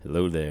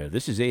Hello there,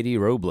 this is AD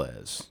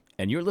Robles,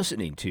 and you're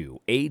listening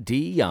to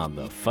AD on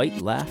the Fight,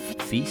 Laugh,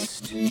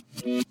 Feast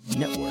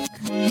Network.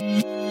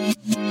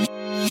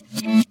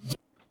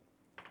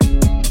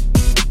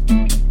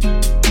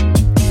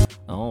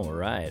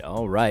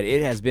 All right.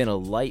 It has been a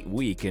light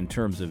week in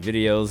terms of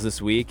videos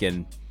this week,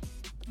 and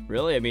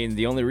really,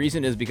 the only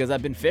reason is because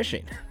I've been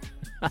fishing.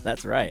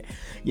 That's right.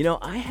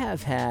 I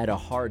have had a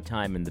hard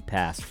time in the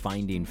past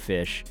finding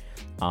fish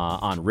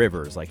on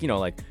rivers,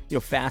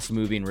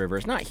 fast-moving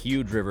rivers, not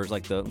huge rivers,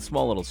 like the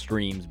small little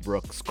streams,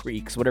 brooks,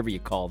 creeks, whatever you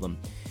call them,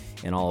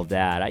 and all of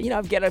that.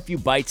 I've got a few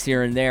bites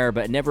here and there,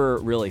 but never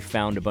really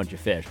found a bunch of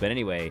fish. But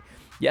anyway,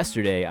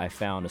 yesterday I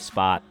found a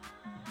spot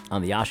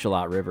on the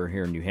Oshawott River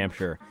here in New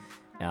Hampshire,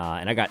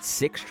 and I got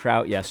 6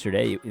 trout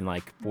yesterday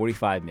in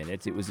 45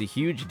 minutes. It was a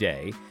huge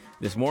day.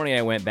 This morning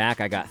I went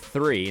back, I got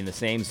 3 in the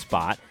same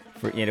spot.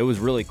 It was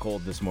really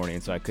cold this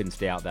morning, so I couldn't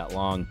stay out that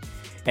long.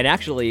 And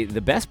actually,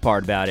 the best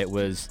part about it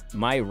was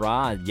my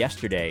rod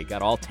yesterday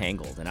got all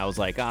tangled, and I was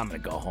like, I'm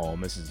going to go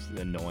home. This is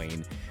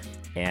annoying.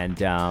 And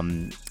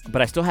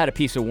but I still had a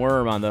piece of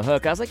worm on the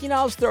hook. I was like,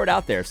 I'll just throw it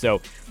out there.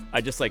 So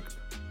I just went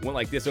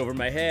like this over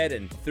my head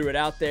and threw it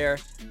out there,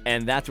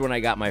 and that's when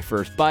I got my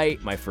first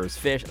bite, my first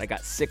fish, and I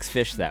got 6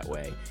 fish that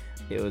way.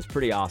 It was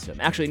pretty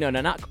awesome. Actually, no,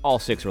 not all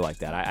 6 were like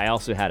that. I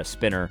also had a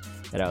spinner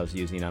that I was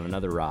using on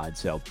another rod,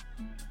 so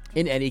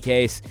in any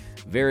case,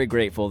 very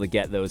grateful to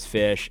get those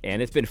fish,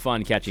 and it's been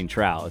fun catching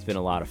trout. It's been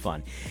a lot of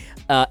fun.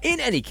 In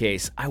any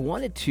case, I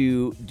wanted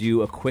to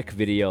do a quick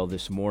video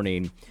this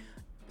morning.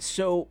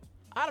 So,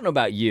 I don't know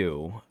about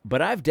you,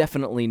 but I've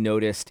definitely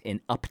noticed an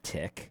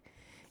uptick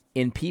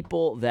in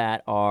people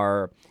that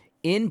are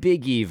in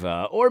Big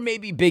Eva, or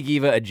maybe Big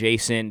Eva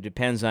adjacent,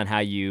 depends on how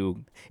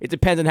you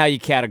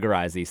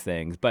categorize these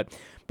things. But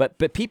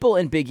people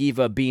in Big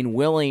Eva being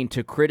willing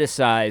to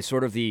criticize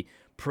sort of the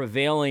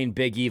prevailing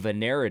Big Eva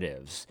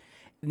narratives.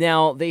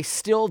 Now, they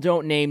still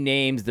don't name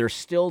names. They're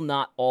still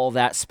not all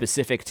that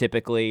specific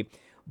typically,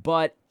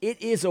 but it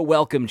is a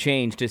welcome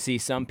change to see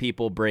some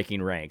people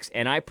breaking ranks.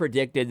 And I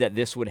predicted that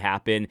this would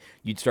happen.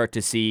 You'd start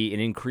to see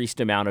an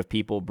increased amount of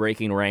people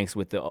breaking ranks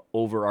with the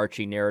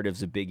overarching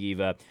narratives of Big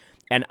Eva.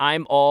 And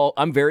I'm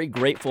very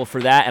grateful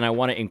for that, and I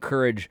want to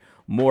encourage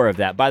more of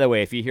that. By the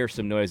way, if you hear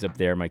some noise up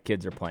there, my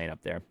kids are playing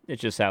up there.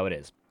 It's just how it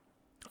is.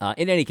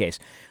 In any case,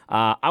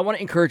 I want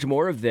to encourage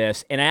more of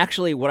this, and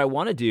actually what I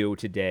want to do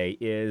today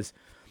is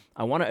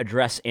I want to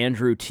address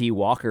Andrew T.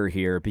 Walker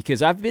here,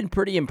 because I've been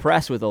pretty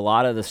impressed with a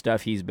lot of the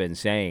stuff he's been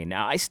saying.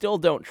 Now, I still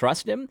don't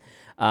trust him,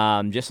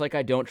 just like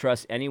I don't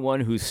trust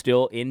anyone who's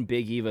still in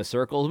Big Eva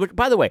circles. But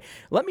by the way,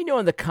 let me know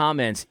in the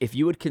comments if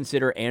you would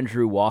consider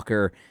Andrew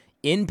Walker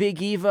in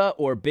Big Eva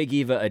or Big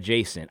Eva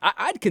adjacent.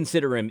 I'd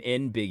consider him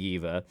in Big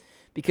Eva,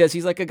 because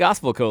he's like a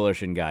Gospel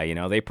Coalition guy.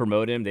 They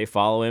promote him, they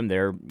follow him.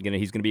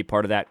 He's gonna be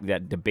part of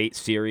that debate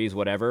series,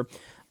 whatever.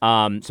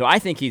 So I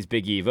think he's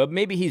Big Eva.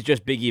 Maybe he's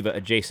just Big Eva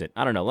adjacent.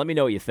 I don't know. Let me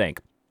know what you think.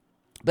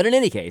 But in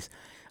any case,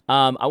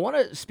 I want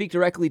to speak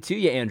directly to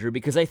you, Andrew,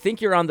 because I think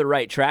you're on the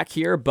right track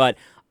here. But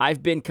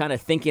I've been kind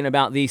of thinking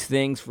about these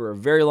things for a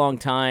very long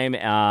time,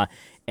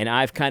 and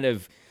I've kind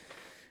of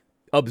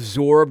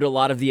absorbed a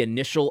lot of the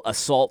initial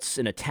assaults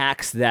and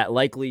attacks that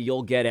likely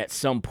you'll get at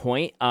some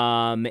point.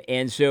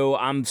 And so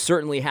I'm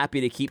certainly happy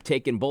to keep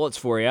taking bullets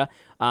for you.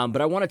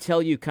 But I want to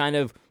tell you kind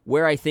of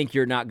where I think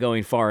you're not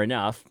going far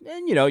enough.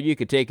 And, you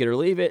could take it or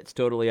leave it. It's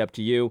totally up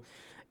to you.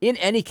 In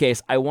any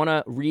case, I want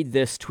to read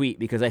this tweet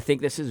because I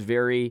think this is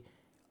very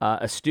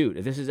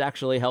astute. This is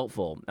actually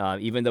helpful.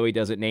 Even though he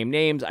doesn't name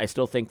names, I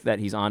still think that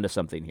he's onto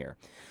something here.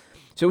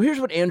 So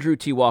here's what Andrew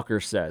T. Walker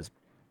says.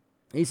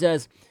 He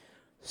says,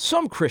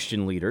 some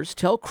Christian leaders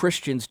tell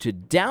Christians to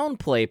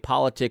downplay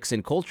politics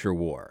and culture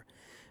war.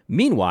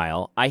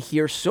 Meanwhile, I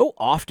hear so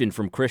often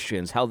from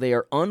Christians how they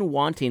are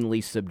unwantingly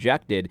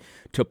subjected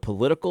to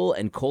political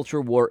and culture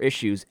war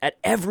issues at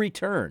every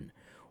turn.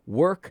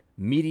 Work,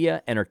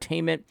 media,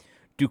 entertainment.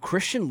 Do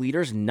Christian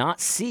leaders not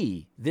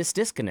see this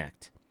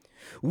disconnect?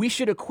 We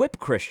should equip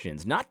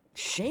Christians, not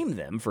shame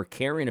them for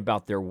caring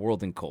about their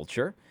world and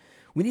culture.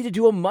 We need to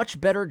do a much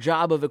better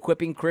job of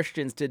equipping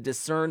Christians to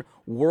discern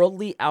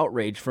worldly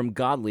outrage from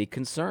godly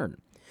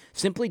concern.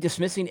 Simply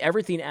dismissing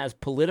everything as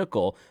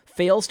political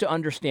fails to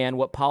understand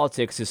what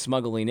politics is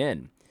smuggling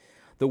in.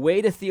 The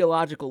way to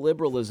theological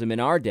liberalism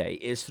in our day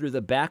is through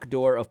the back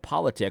door of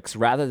politics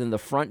rather than the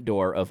front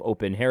door of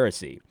open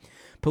heresy.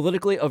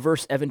 Politically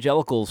averse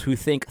evangelicals who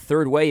think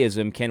third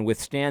wayism can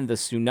withstand the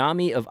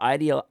tsunami of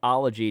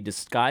ideology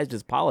disguised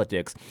as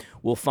politics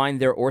will find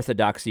their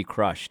orthodoxy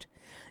crushed.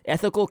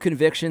 Ethical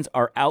convictions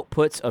are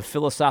outputs of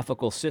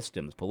philosophical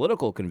systems.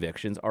 Political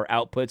convictions are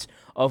outputs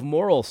of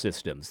moral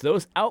systems.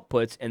 Those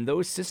outputs and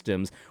those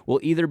systems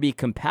will either be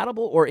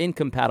compatible or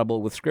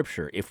incompatible with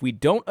Scripture. If we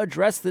don't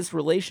address this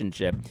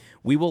relationship,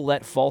 we will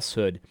let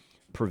falsehood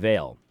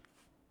prevail.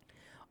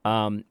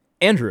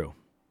 Andrew,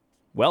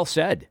 well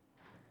said.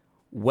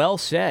 Well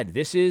said.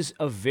 This is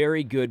a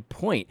very good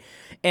point.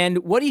 And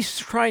what he's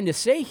trying to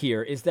say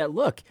here is that,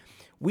 look,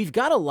 we've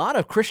got a lot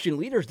of Christian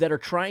leaders that are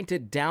trying to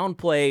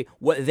downplay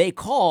what they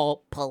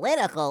call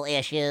political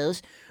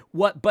issues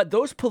But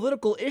those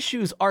political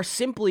issues are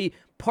simply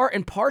part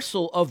and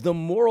parcel of the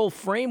moral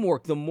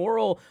framework, the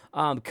moral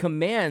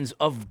commands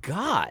of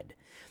God.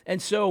 And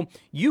so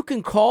you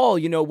can call,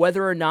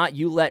 whether or not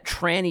you let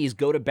trannies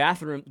go to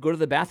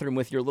the bathroom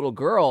with your little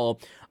girl.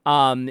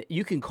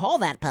 You can call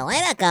that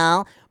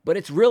political, but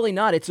it's really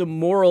not. It's a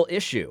moral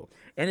issue.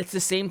 And it's the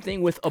same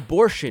thing with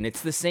abortion.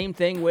 It's the same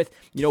thing with,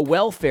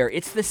 welfare.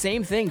 It's the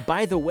same thing,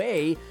 by the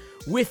way,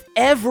 with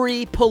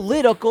every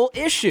political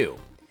issue.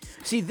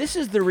 See, this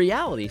is the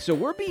reality. So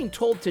we're being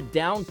told to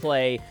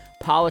downplay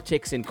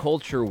politics and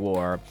culture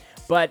war,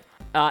 but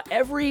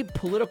every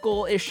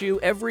political issue,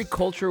 every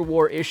culture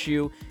war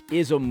issue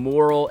is a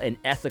moral and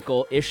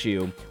ethical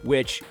issue,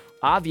 which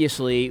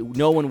obviously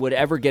no one would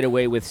ever get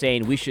away with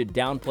saying we should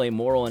downplay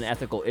moral and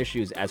ethical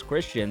issues as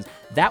Christians.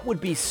 That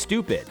would be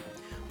stupid.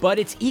 But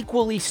it's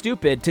equally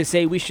stupid to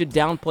say we should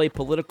downplay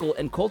political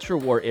and culture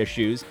war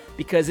issues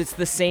because it's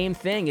the same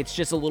thing. It's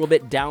just a little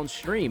bit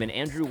downstream. And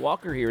Andrew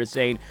Walker here is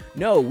saying,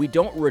 no, we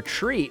don't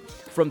retreat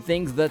from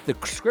things that the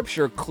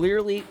scripture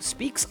clearly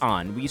speaks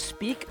on. We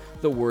speak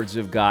the words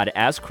of God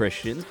as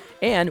Christians,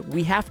 and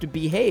we have to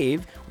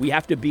behave, we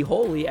have to be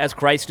holy as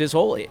Christ is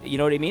holy. You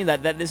know what I mean?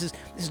 That this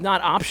is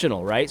not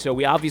optional, right? So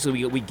we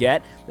obviously we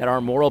get that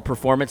our moral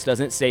performance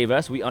doesn't save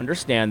us. We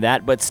understand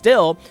that, but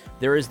still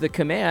there is the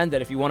command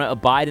that if you want to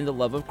abide in the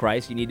love of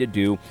Christ, you need to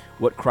do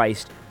what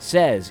Christ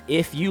says.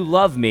 If you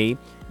love me,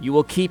 you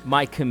will keep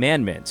my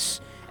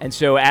commandments. And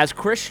so as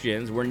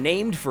Christians, we're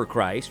named for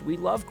Christ. We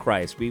love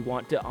Christ. We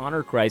want to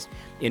honor Christ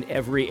in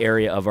every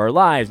area of our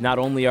lives, not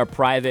only our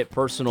private,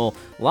 personal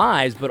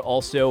lives, but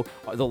also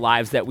the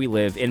lives that we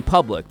live in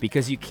public,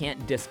 because you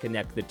can't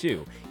disconnect the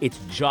two. It's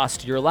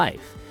just your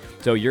life.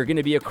 So you're going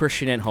to be a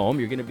Christian at home.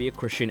 You're going to be a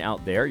Christian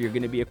out there. You're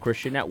going to be a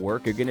Christian at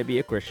work. You're going to be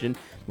a Christian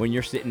when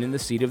you're sitting in the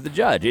seat of the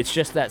judge. It's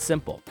just that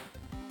simple.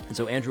 And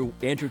so Andrew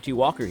T.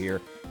 Walker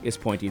here is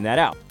pointing that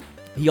out.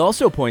 He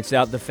also points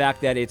out the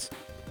fact that it's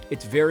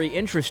very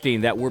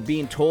interesting that we're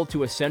being told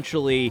to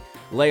essentially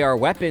lay our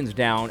weapons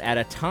down at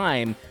a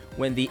time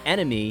when the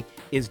enemy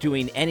is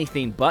doing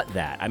anything but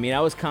that. I mean, I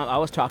was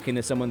talking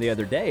to someone the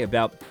other day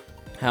about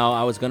how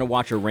I was going to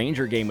watch a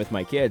Ranger game with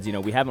my kids.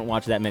 We haven't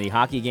watched that many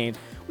hockey games.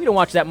 We don't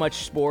watch that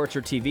much sports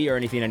or TV or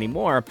anything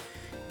anymore.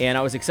 And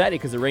I was excited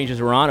because the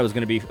Rangers were on. It was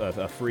going to be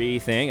a free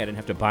thing. I didn't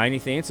have to buy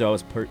anything, so I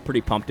was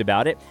pretty pumped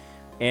about it.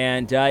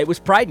 And it was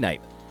Pride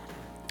Night.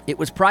 It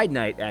was Pride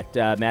Night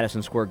at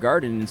Madison Square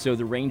Garden, and so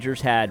the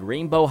Rangers had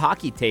rainbow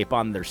hockey tape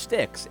on their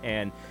sticks,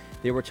 and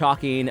they were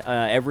talking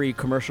every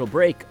commercial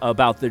break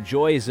about the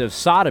joys of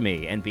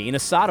sodomy and being a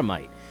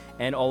sodomite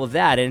and all of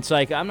that. And it's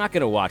like, I'm not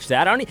going to watch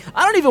that. I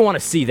don't even want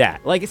to see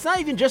that. Like, it's not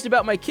even just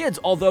about my kids,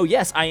 although,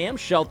 yes, I am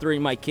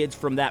sheltering my kids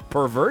from that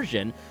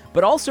perversion,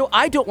 but also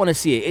I don't want to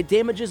see it. It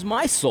damages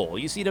my soul.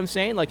 You see what I'm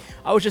saying? Like,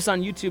 I was just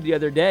on YouTube the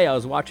other day. I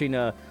was watching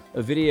a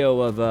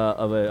video of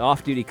an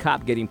off-duty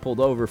cop getting pulled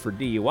over for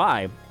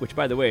DUI, which,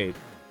 by the way,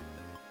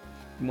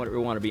 you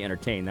want to be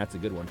entertained. That's a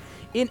good one.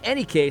 In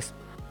any case,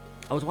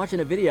 I was watching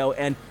a video,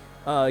 and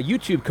a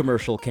YouTube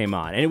commercial came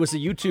on, and it was a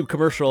YouTube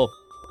commercial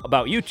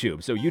about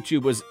YouTube. So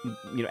YouTube was,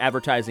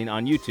 advertising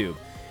on YouTube,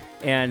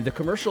 and the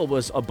commercial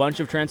was a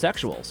bunch of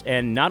transsexuals.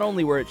 And not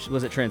only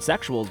was it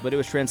transsexuals, but it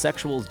was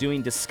transsexuals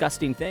doing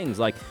disgusting things.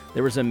 Like,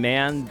 there was a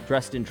man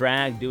dressed in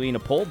drag doing a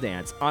pole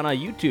dance on a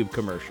YouTube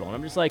commercial, and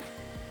I'm just like,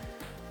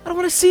 I don't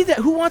want to see that.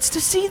 Who wants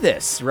to see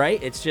this, right?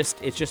 It's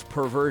just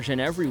perversion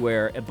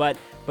everywhere. But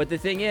the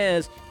thing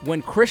is,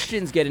 when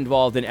Christians get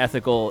involved in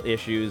ethical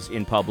issues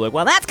in public,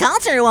 well, that's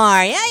culture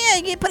war. Yeah,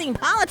 you're putting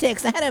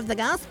politics ahead of the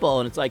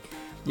gospel. And it's like,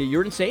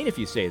 you're insane if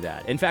you say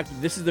that. In fact,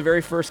 this is the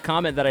very first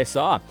comment that I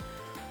saw.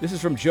 This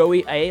is from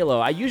Joey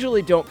Aiello. I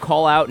usually don't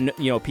call out,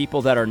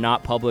 people that are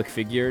not public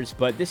figures,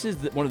 but this is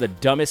one of the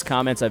dumbest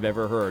comments I've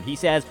ever heard. He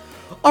says,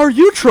 Are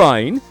you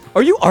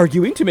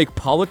arguing to make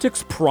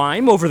politics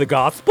prime over the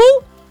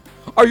gospel?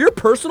 Are your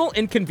personal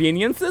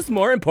inconveniences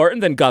more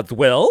important than God's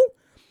will?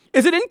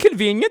 Is it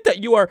inconvenient that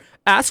you are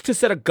asked to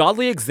set a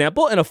godly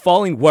example in a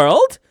falling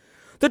world?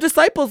 The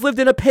disciples lived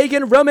in a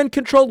pagan,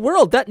 Roman-controlled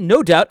world that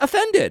no doubt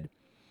offended.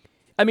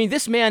 I mean,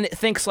 this man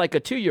thinks like a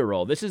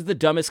 2-year-old. This is the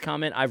dumbest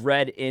comment I've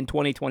read in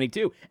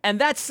 2022,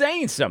 and that's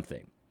saying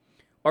something.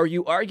 Are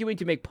you arguing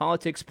to make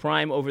politics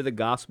prime over the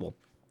gospel?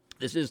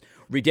 This is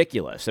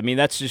ridiculous. I mean,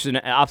 that's just an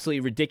absolutely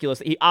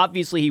ridiculous.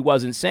 He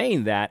wasn't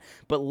saying that,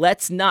 but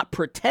let's not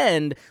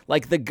pretend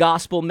like the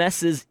gospel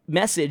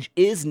message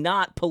is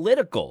not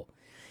political.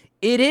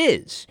 It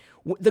is.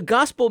 The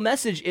gospel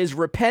message is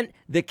repent,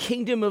 the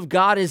kingdom of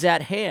God is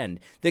at hand.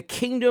 The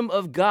kingdom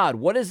of God.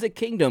 What is the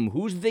kingdom?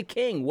 Who's the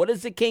king? What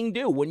does the king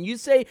do? When you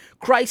say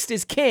Christ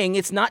is king,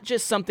 it's not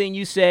just something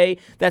you say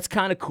that's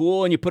kind of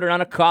cool and you put it on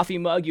a coffee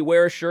mug, you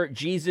wear a shirt,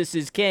 Jesus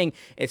is king.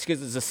 It's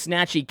because it's a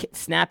snappy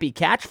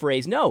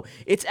catchphrase. No,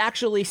 it's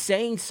actually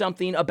saying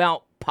something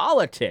about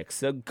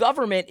politics. The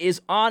government is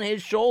on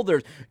his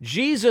shoulders.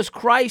 Jesus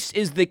Christ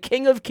is the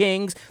King of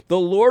Kings, the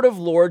Lord of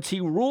Lords.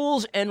 He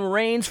rules and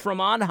reigns from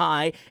on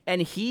high,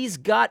 and he's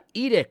got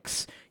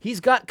edicts. He's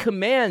got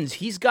commands.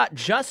 He's got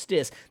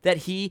justice that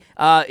he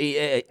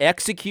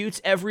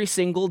executes every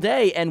single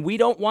day. And we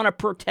don't want to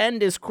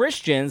pretend as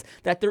Christians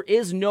that there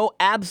is no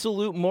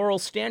absolute moral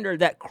standard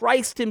that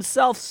Christ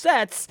himself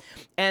sets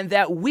and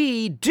that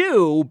we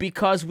do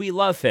because we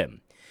love him.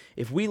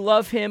 If we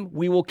love him,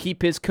 we will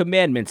keep his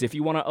commandments. If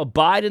you want to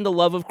abide in the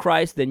love of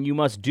Christ, then you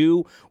must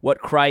do what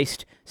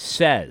Christ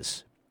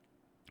says.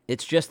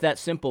 It's just that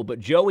simple.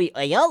 But Joey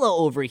Ayala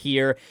over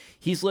here,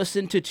 he's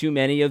listened to too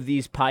many of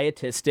these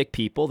pietistic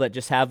people that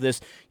just have this,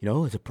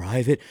 it's a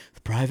private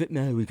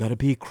matter. We got to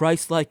be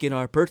Christ-like in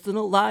our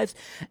personal lives.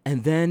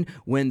 And then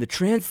when the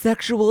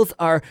transsexuals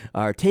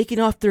are taking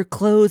off their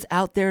clothes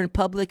out there in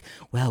public,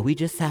 well, we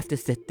just have to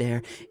sit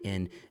there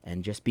and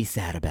just be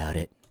sad about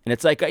it. And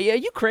it's like, are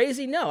you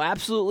crazy? No,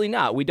 absolutely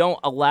not. We don't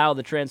allow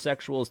the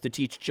transsexuals to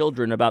teach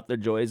children about the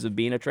joys of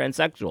being a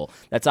transsexual.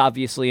 That's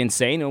obviously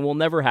insane, and we'll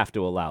never have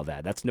to allow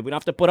that. We don't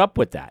have to put up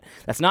with that.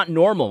 That's not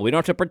normal. We don't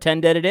have to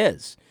pretend that it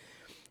is.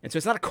 And so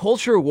it's not a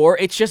culture war.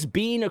 It's just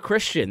being a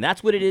Christian.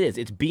 That's what it is.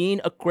 It's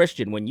being a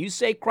Christian. When you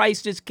say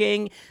Christ is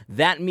king,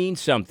 that means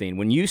something.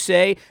 When you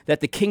say that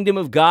the kingdom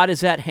of God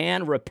is at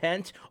hand,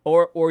 repent,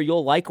 or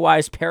you'll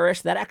likewise perish,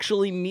 that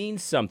actually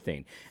means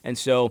something. And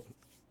so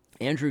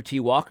Andrew T.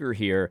 Walker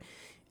here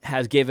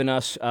has given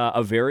us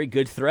a very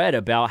good thread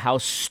about how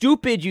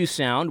stupid you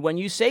sound when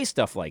you say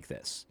stuff like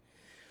this.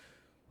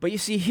 But you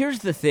see,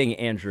 here's the thing,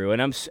 Andrew,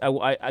 and I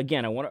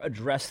want to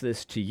address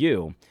this to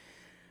you.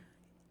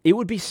 It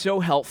would be so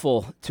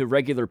helpful to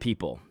regular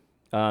people.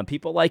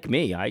 People like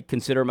me. I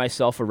consider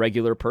myself a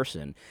regular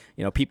person.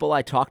 People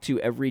I talk to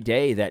every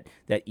day that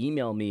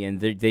email me and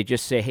they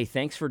just say, hey,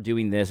 thanks for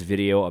doing this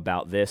video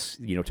about this,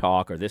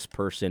 talk or this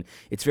person.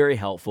 It's very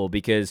helpful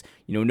because,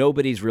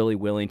 nobody's really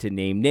willing to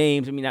name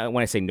names. I mean,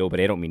 when I say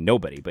nobody, I don't mean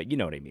nobody, but you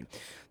know what I mean.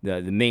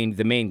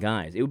 The main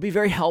guys. It would be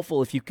very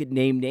helpful if you could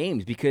name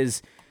names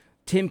because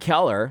Tim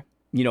Keller,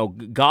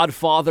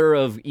 godfather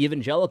of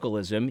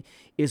evangelicalism,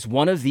 is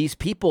one of these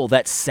people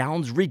that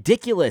sounds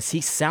ridiculous.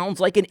 He sounds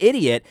like an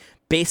idiot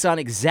based on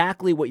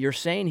exactly what you're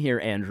saying here,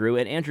 Andrew.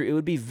 And Andrew, it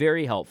would be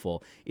very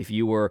helpful if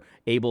you were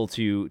able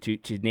to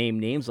name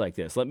names like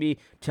this. Let me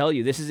tell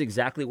you, this is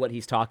exactly what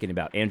he's talking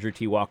about, Andrew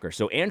T. Walker.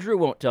 So Andrew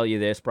won't tell you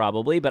this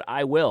probably, but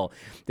I will.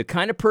 The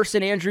kind of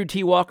person Andrew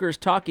T. Walker is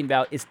talking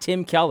about is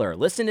Tim Keller.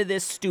 Listen to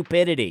this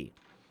stupidity,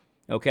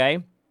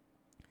 okay?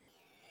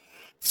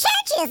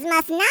 Churches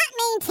must not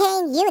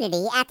maintain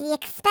unity at the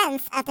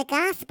expense of the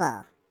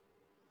gospel.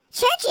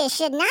 Churches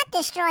should not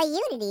destroy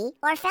unity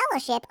or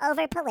fellowship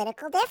over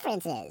political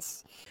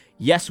differences.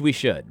 Yes, we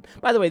should.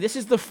 By the way, this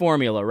is the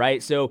formula,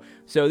 right? So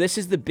this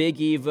is the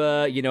Big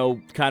Eva,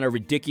 kind of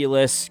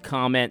ridiculous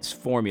comments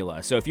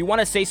formula. So if you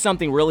want to say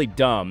something really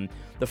dumb,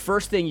 the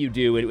first thing you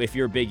do if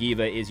you're Big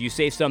Eva is you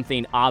say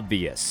something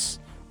obvious,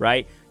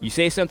 right? You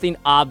say something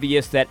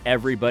obvious that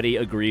everybody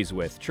agrees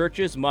with.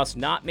 Churches must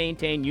not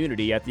maintain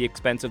unity at the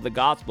expense of the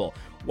gospel.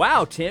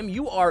 Wow, Tim,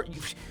 you are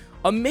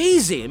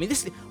amazing. I mean,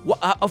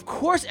 of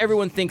course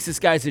everyone thinks this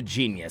guy's a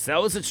genius.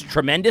 That was a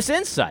tremendous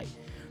insight.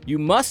 You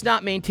must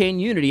not maintain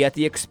unity at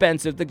the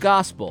expense of the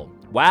gospel.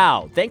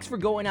 Wow, thanks for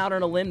going out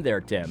on a limb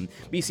there, Tim.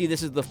 BC,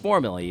 this is the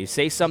formula. You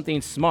say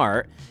something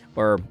smart,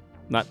 or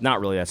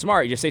not really that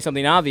smart. You just say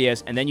something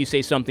obvious, and then you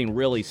say something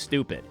really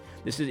stupid.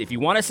 If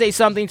you want to say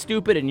something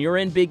stupid and you're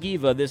in Big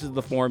Eva, this is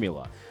the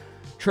formula.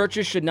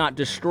 Churches should not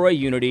destroy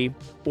unity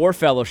or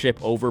fellowship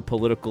over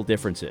political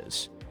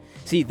differences.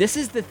 See, this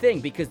is the thing,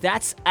 because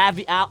that's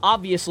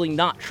obviously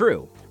not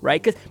true,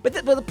 right? But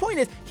the point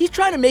is, he's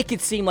trying to make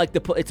it seem like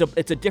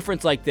it's a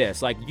difference like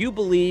this. Like, you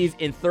believe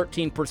in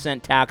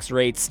 13% tax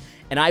rates,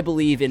 and I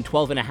believe in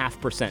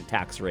 12.5%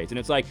 tax rates. And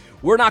it's like,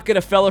 we're not going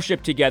to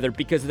fellowship together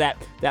because of that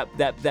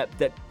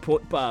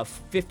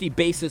 50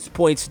 basis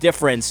points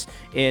difference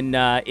in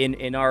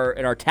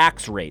our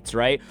tax rates,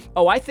 right?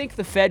 Oh, I think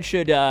the Fed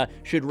should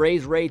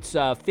raise rates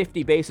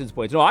 50 basis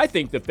points. No, I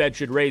think the Fed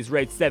should raise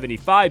rates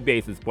 75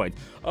 basis points.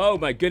 Oh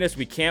my goodness,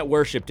 we can't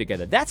worship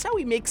together. That's how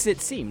he makes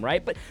it seem,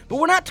 right? But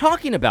we're not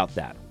talking about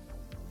that.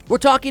 We're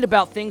talking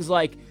about things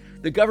like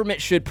the government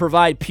should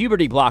provide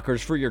puberty blockers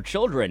for your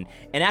children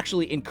and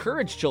actually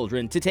encourage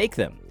children to take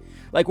them.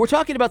 Like, we're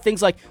talking about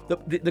things like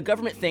the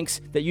government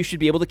thinks that you should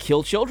be able to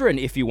kill children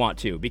if you want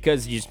to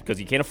because you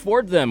can't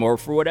afford them or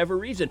for whatever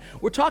reason.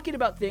 We're talking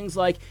about things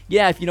like,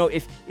 yeah,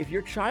 if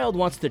your child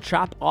wants to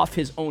chop off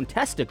his own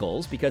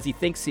testicles because he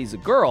thinks he's a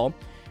girl,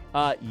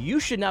 you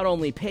should not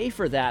only pay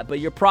for that, but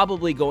you're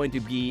probably going to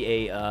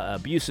be a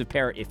abusive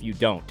parent if you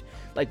don't.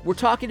 Like, we're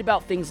talking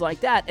about things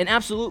like that, and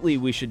absolutely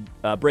we should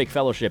break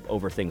fellowship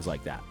over things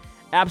like that.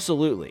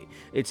 Absolutely.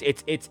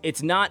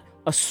 It's not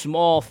a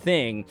small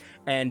thing,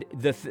 and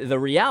the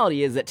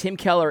reality is that Tim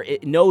Keller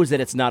knows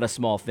that it's not a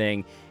small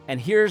thing, and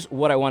here's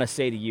what I want to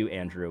say to you,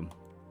 Andrew.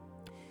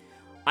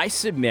 I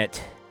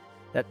submit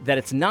that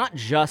it's not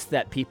just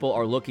that people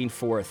are looking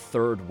for a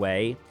third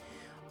way.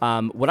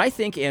 What I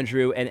think,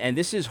 Andrew, and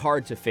this is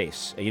hard to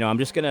face. I'm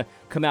just going to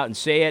come out and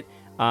say it,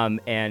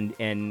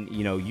 and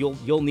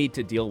you'll need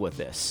to deal with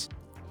this.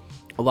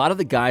 A lot of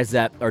the guys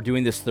that are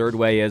doing this third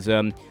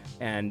wayism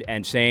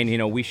and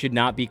saying, we should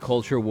not be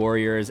culture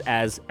warriors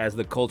as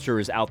the culture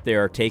is out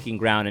there taking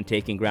ground and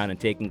taking ground and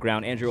taking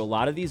ground. Andrew, a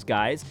lot of these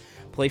guys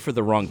play for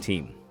the wrong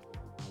team.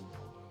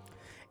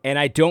 And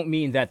I don't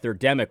mean that they're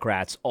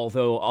Democrats,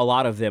 although a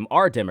lot of them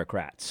are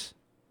Democrats.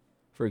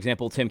 For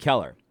example, Tim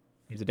Keller,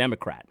 he's a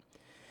Democrat.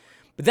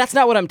 But that's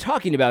not what I'm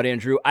talking about,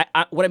 Andrew.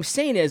 What I'm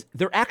saying is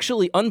they're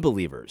actually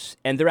unbelievers,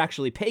 and they're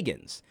actually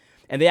pagans.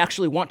 And they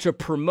actually want to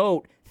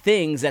promote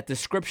things that the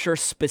scripture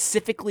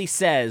specifically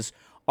says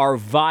are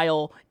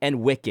vile and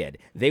wicked.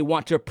 They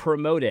want to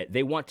promote it.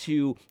 They want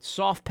to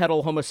soft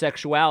pedal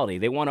homosexuality.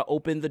 They want to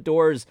open the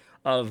doors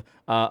of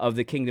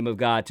the kingdom of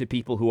God to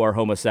people who are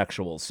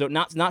homosexuals. So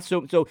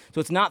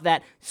it's not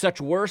that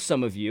such were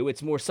some of you.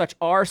 It's more such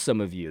are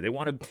some of you. They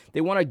want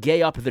to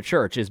gay up the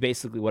church is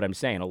basically what I'm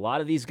saying. A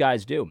lot of these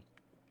guys do.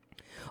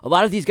 A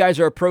lot of these guys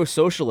are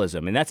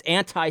pro-socialism, and that's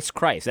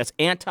anti-Christ. That's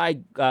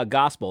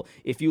anti-gospel.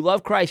 If you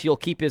love Christ, you'll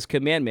keep his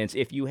commandments.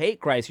 If you hate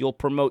Christ, you'll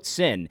promote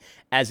sin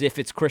as if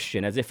it's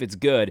Christian, as if it's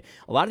good.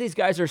 A lot of these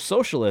guys are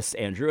socialists,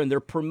 Andrew, and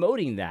they're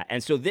promoting that.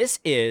 And so this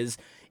is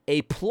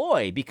a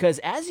ploy because,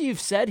 as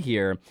you've said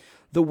here,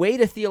 the way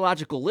to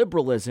theological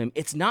liberalism,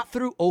 it's not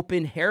through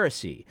open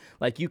heresy.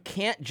 Like, you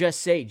can't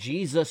just say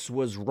Jesus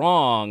was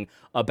wrong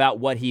about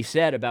what he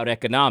said about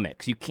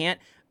economics. You can't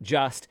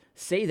just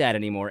say that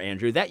anymore,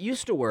 Andrew. That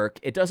used to work.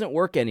 It doesn't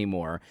work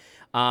anymore.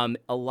 A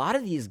lot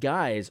of these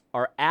guys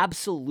are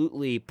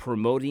absolutely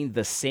promoting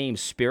the same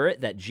spirit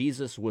that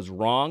Jesus was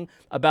wrong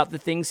about the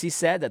things he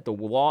said, that the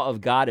law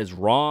of God is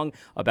wrong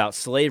about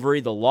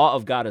slavery. The law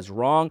of God is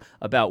wrong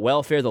about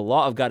welfare. The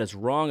law of God is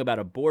wrong about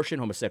abortion,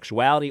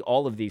 homosexuality,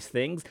 all of these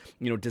things.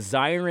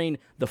 Desiring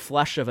the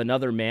flesh of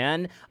another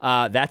man,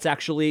 that's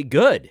actually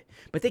good.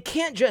 But they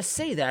can't just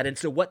say that. And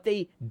so what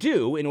they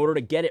do in order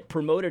to get it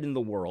promoted in the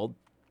world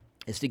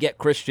is to get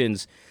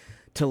Christians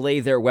to lay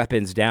their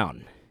weapons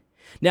down.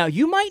 Now,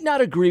 you might not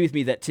agree with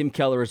me that Tim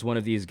Keller is one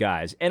of these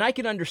guys, and I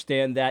can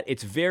understand that.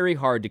 It's very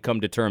hard to come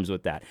to terms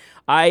with that.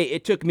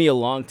 It took me a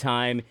long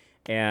time,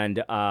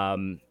 and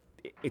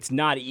it's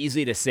not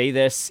easy to say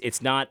this.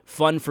 It's not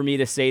fun for me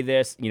to say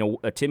this.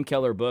 A Tim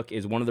Keller book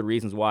is one of the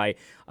reasons why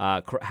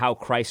how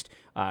Christ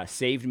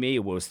saved me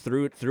was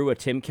through a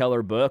Tim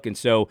Keller book, and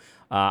so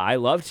I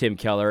love Tim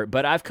Keller.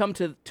 But I've come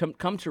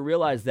to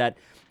realize that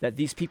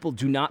these people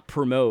do not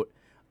promote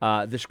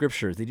the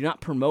scriptures. They do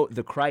not promote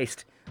the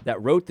Christ that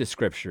wrote the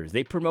scriptures.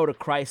 They promote a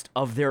Christ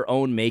of their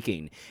own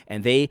making,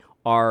 and they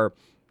are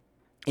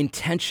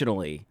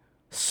intentionally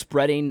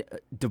spreading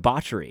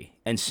debauchery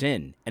and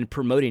sin and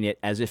promoting it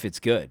as if it's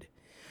good.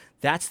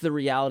 That's the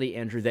reality,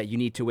 Andrew, that you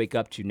need to wake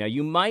up to. Now,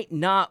 you might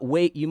not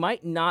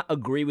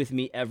agree with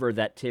me ever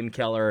that Tim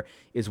Keller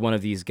is one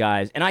of these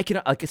guys. And I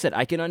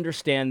can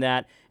understand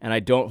that, and I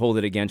don't hold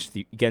it against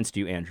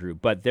you, Andrew.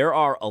 But there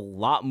are a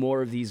lot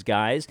more of these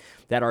guys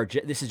that are,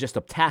 this is just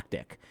a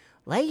tactic.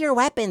 Lay your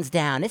weapons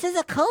down. This is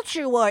a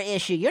culture war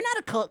issue.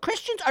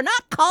 Christians are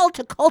not called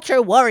to culture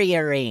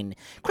warrioring.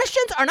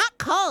 Christians are not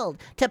called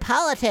to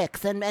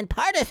politics and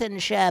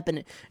partisanship.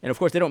 And of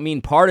course, they don't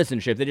mean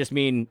partisanship. They just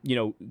mean,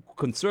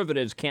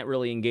 conservatives can't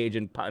really engage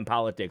in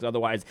politics.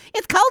 Otherwise,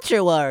 it's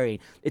culture warring.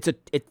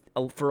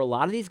 For a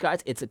lot of these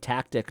guys, it's a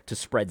tactic to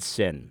spread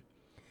sin.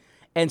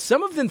 And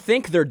some of them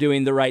think they're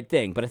doing the right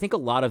thing, but I think a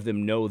lot of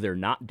them know they're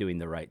not doing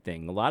the right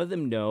thing. A lot of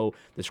them know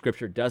the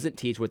scripture doesn't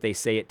teach what they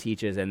say it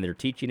teaches, and they're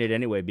teaching it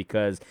anyway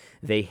because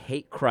they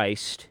hate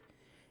Christ,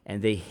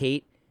 and they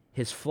hate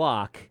his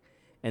flock,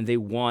 and they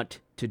want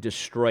to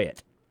destroy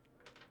it.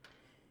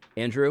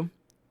 Andrew,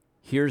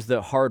 here's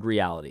the hard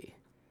reality.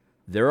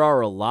 There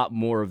are a lot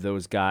more of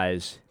those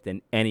guys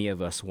than any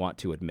of us want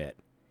to admit.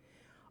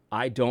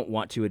 I don't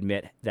want to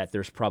admit that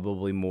there's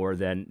probably more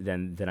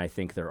than I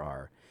think there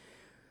are.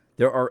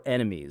 There are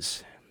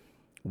enemies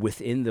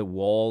within the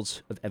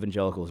walls of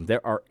evangelicalism.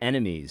 There are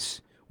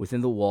enemies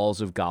within the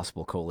walls of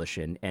Gospel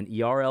Coalition and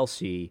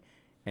ERLC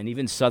and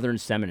even Southern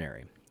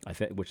Seminary,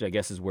 which I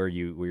guess is where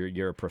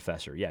you're a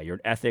professor. Yeah, you're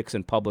an ethics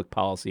and public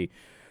policy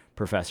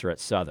professor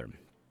at Southern.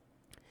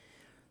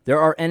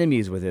 There are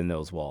enemies within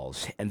those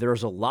walls, and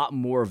there's a lot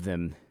more of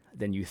them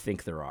than you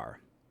think there are.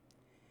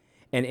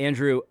 And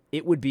Andrew,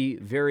 it would be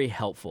very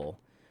helpful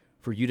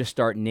for you to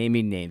start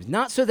naming names,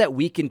 not so that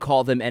we can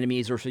call them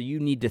enemies or so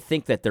you need to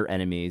think that they're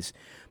enemies,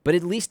 but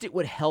at least it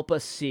would help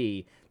us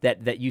see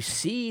that you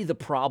see the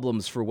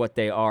problems for what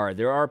they are.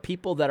 There are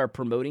people that are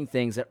promoting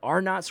things that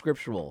are not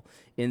scriptural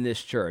in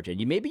this church,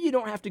 and maybe you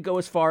don't have to go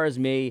as far as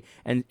me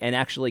and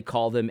actually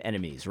call them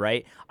enemies,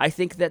 right? I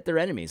think that they're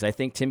enemies. I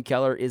think Tim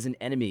Keller is an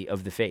enemy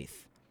of the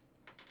faith.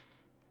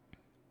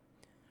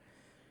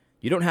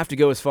 You don't have to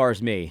go as far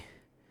as me,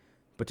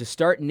 but to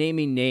start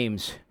naming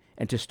names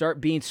and to start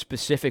being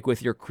specific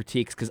with your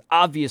critiques, because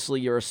obviously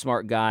you're a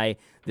smart guy.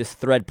 This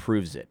thread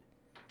proves it.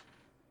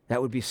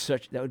 That would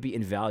be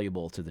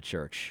invaluable to the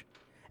church.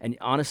 And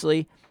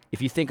honestly,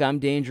 If you think I'm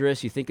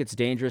dangerous, you think it's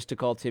dangerous to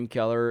call Tim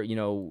Keller,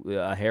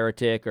 a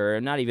heretic, or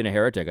not even a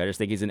heretic. I just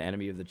think he's an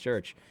enemy of the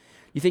church.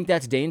 You think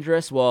that's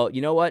dangerous? Well,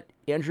 you know what?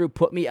 Andrew,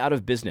 put me out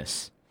of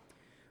business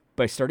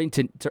by starting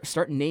to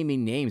start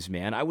naming names,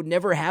 man. I would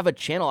never have a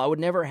channel. I would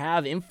never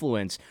have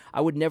influence.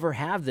 I would never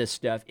have this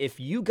stuff if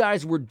you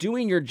guys were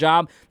doing your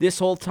job this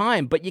whole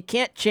time. But you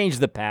can't change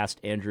the past,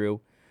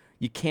 Andrew.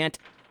 You can't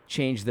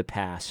change the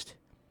past.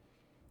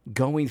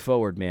 Going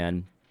forward,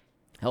 man,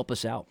 help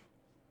us out.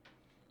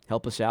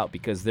 Help us out,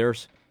 because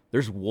there's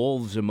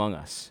wolves among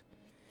us.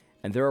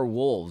 And there are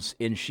wolves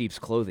in sheep's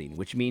clothing,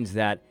 which means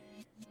that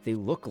they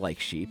look like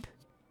sheep.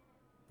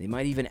 They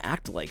might even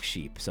act like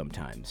sheep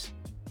sometimes.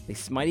 They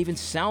might even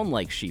sound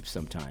like sheep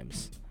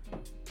sometimes.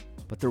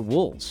 But they're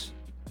wolves.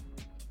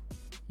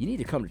 You need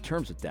to come to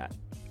terms with that,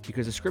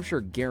 because the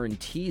scripture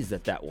guarantees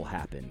that will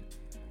happen.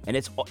 And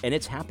it's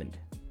happened.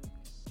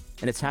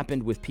 And it's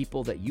happened with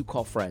people that you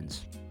call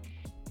friends.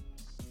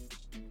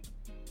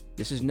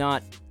 This is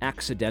not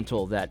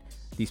accidental that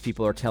these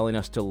people are telling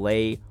us to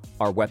lay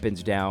our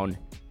weapons down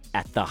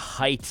at the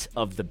height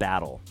of the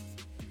battle,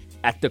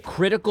 at the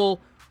critical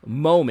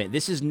moment.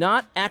 This is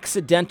not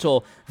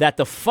accidental that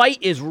the fight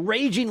is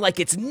raging like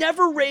it's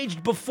never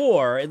raged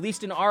before, at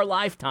least in our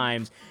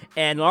lifetimes,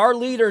 and our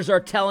leaders are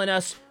telling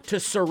us to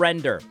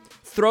surrender.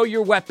 Throw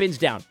your weapons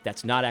down.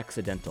 That's not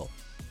accidental.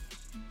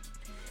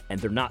 And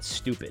they're not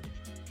stupid.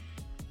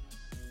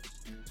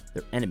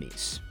 They're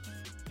enemies.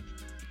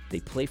 They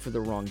play for the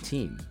wrong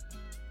team.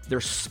 They're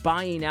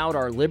spying out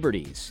our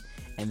liberties,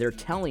 and they're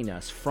telling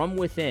us from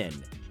within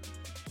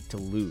to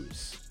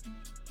lose.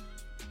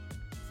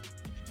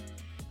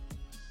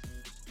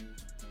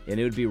 And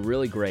it would be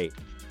really great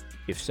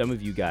if some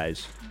of you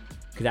guys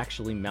could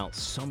actually mount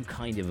some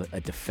kind of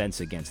a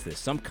defense against this,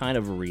 some kind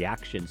of a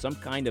reaction, some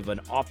kind of an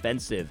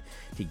offensive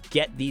to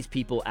get these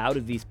people out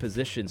of these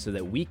positions so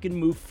that we can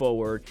move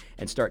forward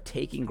and start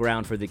taking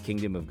ground for the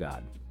kingdom of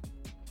God.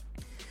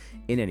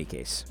 In any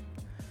case,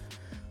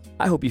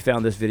 I hope you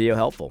found this video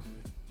helpful.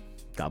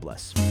 God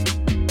bless.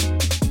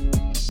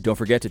 Don't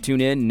forget to tune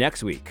in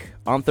next week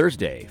on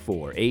Thursday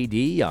for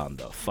AD on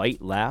the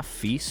Fight, Laugh,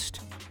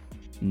 Feast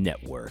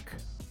Network.